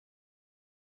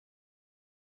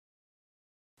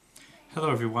Hello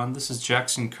everyone, this is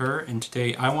Jackson Kerr, and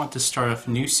today I want to start off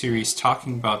a new series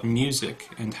talking about music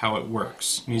and how it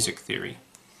works, music theory.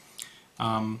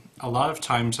 A lot of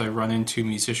times I run into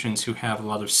musicians who have a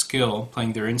lot of skill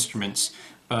playing their instruments,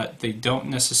 but they don't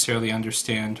necessarily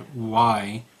understand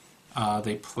why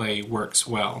they play works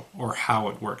well or how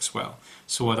it works well.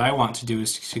 So what I want to do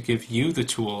is to give you the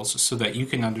tools so that you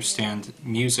can understand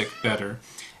music better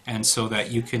and so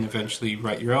that you can eventually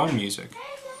write your own music.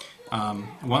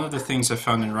 One of the things I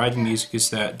found in writing music is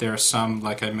that there are some,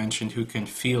 like I mentioned, who can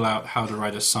feel out how to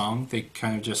write a song. They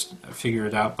kind of just figure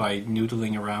it out by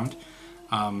noodling around.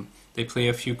 They play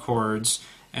a few chords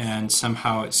and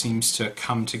somehow it seems to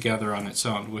come together on its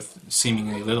own with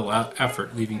seemingly little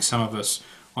effort, leaving some of us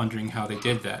wondering how they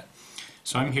did that.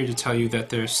 So I'm here to tell you that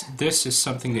this is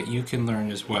something that you can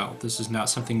learn as well. This is not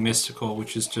something mystical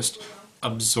which is just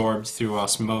absorbed through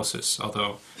osmosis,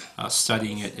 although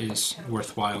studying it is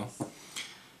worthwhile.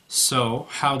 So,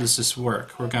 how does this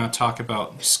work? We're going to talk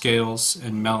about scales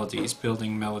and melodies,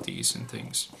 building melodies and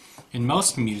things. In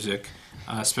most music,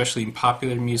 especially in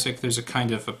popular music, there's a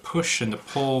kind of a push and a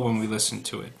pull when we listen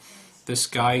to it. This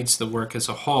guides the work as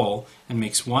a whole and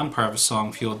makes one part of a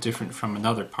song feel different from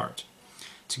another part.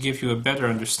 To give you a better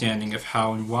understanding of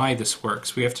how and why this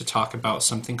works, we have to talk about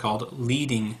something called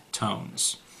leading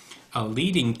tones. A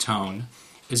leading tone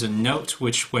is a note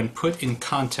which, when put in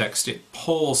context, it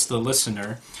pulls the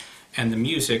listener and the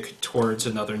music towards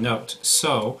another note.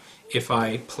 So, if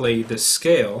I play this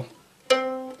scale,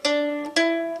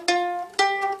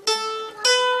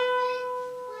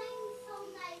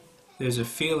 there's a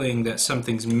feeling that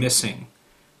something's missing.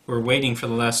 We're waiting for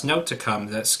the last note to come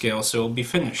to that scale so it'll be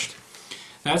finished.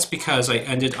 That's because I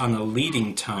ended on a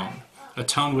leading tone. A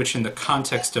tone which in the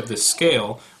context of this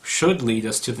scale should lead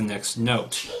us to the next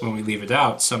note. When we leave it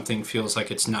out, something feels like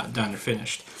it's not done or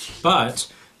finished. But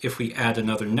if we add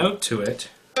another note to it,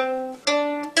 that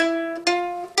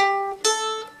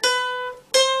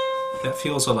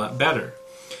feels a lot better.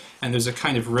 And there's a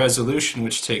kind of resolution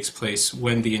which takes place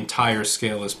when the entire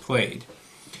scale is played.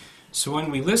 So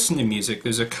when we listen to music,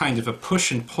 there's a kind of a push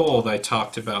and pull that I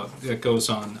talked about that goes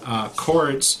on.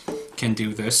 Chords can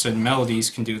do this, and melodies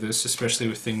can do this, especially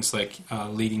with things like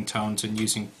leading tones and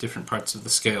using different parts of the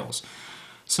scales.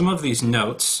 Some of these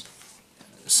notes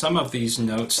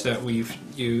that we've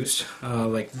used,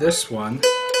 like this one,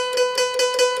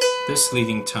 this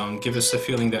leading tone, give us the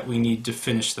feeling that we need to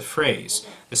finish the phrase,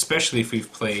 especially if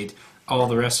we've played all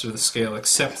the rest of the scale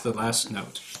except the last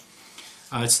note.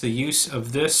 It's the use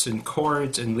of this in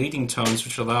chords and leading tones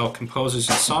which allow composers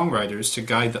and songwriters to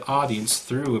guide the audience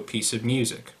through a piece of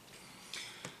music.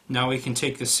 Now we can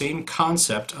take the same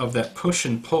concept of that push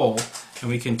and pull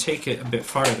and we can take it a bit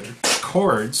farther.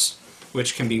 Chords,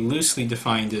 which can be loosely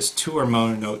defined as two or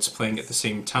more notes playing at the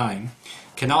same time,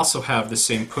 can also have the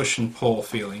same push and pull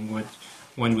feeling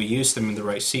when we use them in the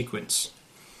right sequence.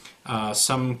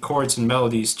 Some chords and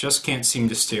melodies just can't seem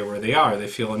to stay where they are. They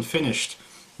feel unfinished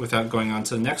without going on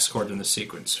to the next chord in the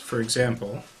sequence. For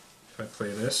example, if I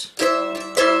play this,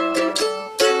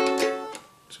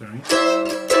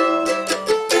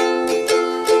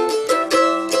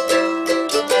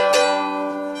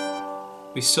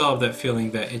 we still have that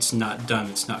feeling that it's not done,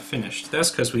 it's not finished.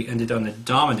 That's because we ended on a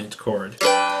dominant chord.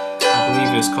 I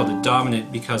believe it's called a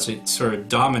dominant because it sort of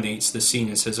dominates the scene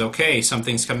and says, okay,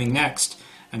 something's coming next.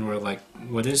 And we're like,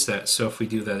 what is that? So if we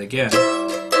do that again,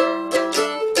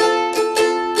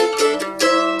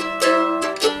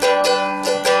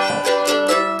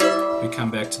 come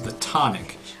back to the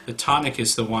tonic. The tonic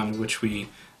is the one which we,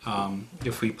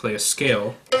 if we play a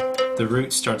scale, the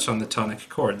root starts on the tonic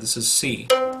chord. This is C.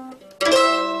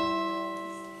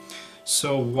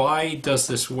 So why does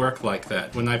this work like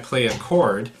that? When I play a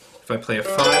chord, if I play a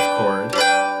 5 chord,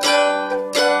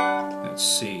 let's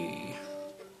see,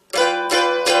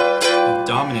 the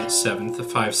dominant 7th, the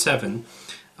 5-7,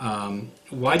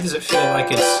 why does it feel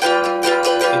like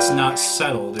it's not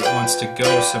settled? It wants to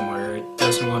go somewhere. It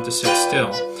doesn't want to sit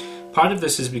still. Part of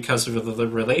this is because of the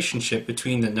relationship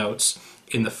between the notes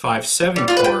in the 5-7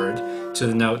 chord to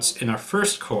the notes in our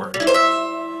first chord,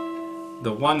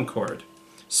 the 1 chord.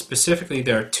 Specifically,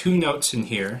 there are two notes in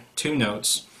here, two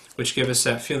notes, which give us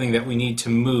that feeling that we need to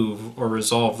move or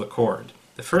resolve the chord.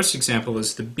 The first example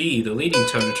is the B, the leading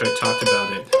tone, which I talked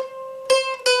about it.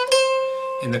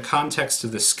 In the context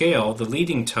of the scale, the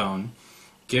leading tone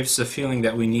gives the feeling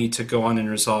that we need to go on and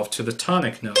resolve to the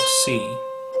tonic note, C.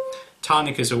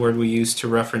 Tonic is a word we use to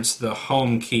reference the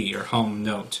home key or home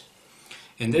note.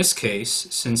 In this case,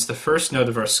 since the first note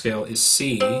of our scale is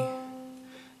C,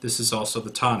 this is also the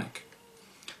tonic.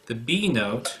 The B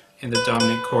note in the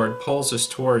dominant chord pulls us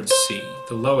towards C.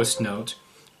 The lowest note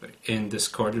in this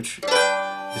chord, which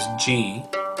is G,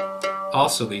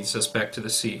 also leads us back to the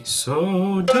C.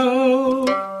 So, do.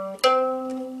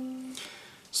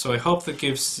 So I hope that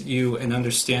gives you an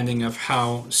understanding of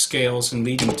how scales and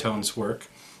leading tones work.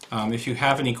 If you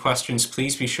have any questions,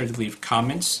 please be sure to leave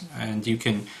comments, and you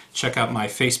can check out my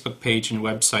Facebook page and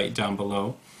website down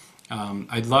below.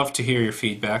 I'd love to hear your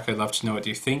feedback. I'd love to know what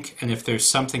you think, and if there's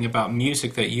something about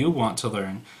music that you want to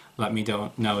learn, let me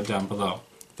know down below.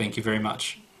 Thank you very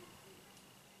much.